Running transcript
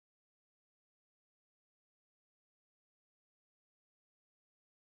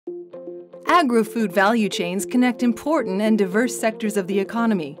Agro-food value chains connect important and diverse sectors of the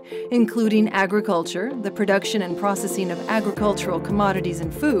economy, including agriculture, the production and processing of agricultural commodities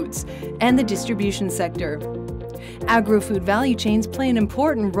and foods, and the distribution sector. Agro-food value chains play an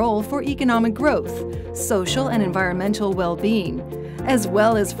important role for economic growth, social and environmental well-being, as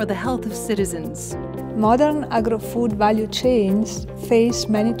well as for the health of citizens. Modern agro-food value chains face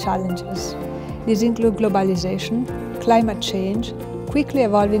many challenges. These include globalization, climate change, quickly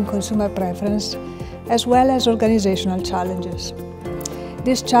evolving consumer preference, as well as organizational challenges.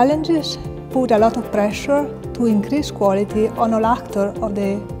 These challenges put a lot of pressure to increase quality on all actors of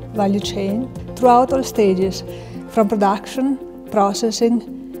the value chain throughout all stages, from production,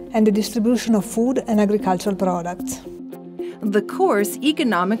 processing, and the distribution of food and agricultural products. The course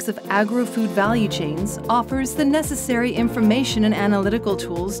Economics of Agro-Food Value Chains offers the necessary information and analytical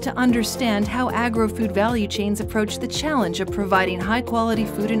tools to understand how agro-food value chains approach the challenge of providing high-quality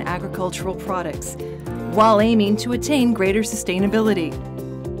food and agricultural products, while aiming to attain greater sustainability.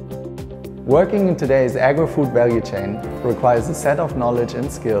 Working in today's agro-food value chain requires a set of knowledge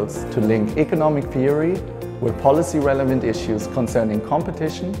and skills to link economic theory with policy-relevant issues concerning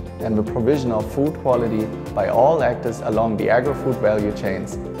competition and the provision of food quality by all actors along the agro-food value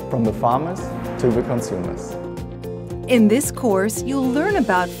chains, from the farmers to the consumers. In this course, you'll learn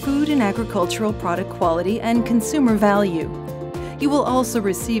about food and agricultural product quality and consumer value. You will also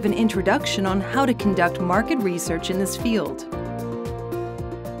receive an introduction on how to conduct market research in this field.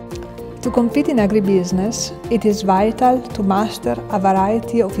 To compete in agribusiness, it is vital to master a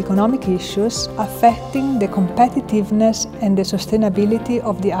variety of economic issues affecting the competitiveness and the sustainability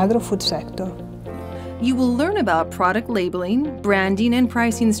of the agro-food sector. You will learn about product labeling, branding, and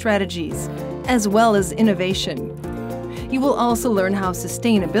pricing strategies, as well as innovation. You will also learn how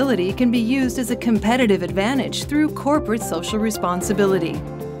sustainability can be used as a competitive advantage through corporate social responsibility.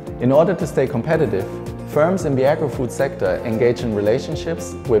 In order to stay competitive, firms in the agro-food sector engage in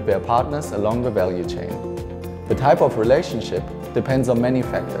relationships with their partners along the value chain. The type of relationship depends on many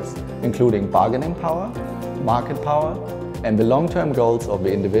factors, including bargaining power, market power, and the long-term goals of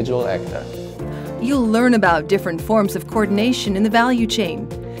the individual actor. You'll learn about different forms of coordination in the value chain,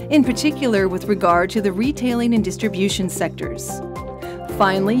 in particular with regard to the retailing and distribution sectors.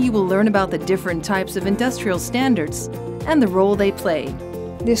 Finally, you will learn about the different types of industrial standards and the role they play.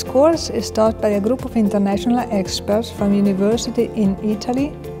 This course is taught by a group of international experts from universities in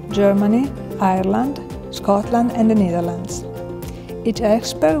Italy, Germany, Ireland, Scotland, and the Netherlands. Each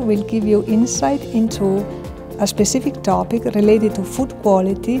expert will give you insight into a specific topic related to food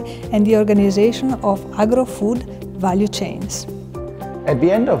quality and the organization of agro-food value chains. At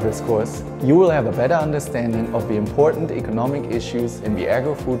the end of this course, you will have a better understanding of the important economic issues in the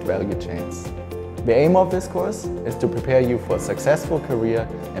agro-food value chains. The aim of this course is to prepare you for a successful career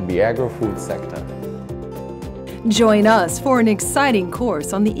in the agro-food sector. Join us for an exciting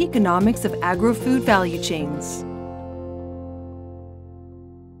course on the economics of agro-food value chains.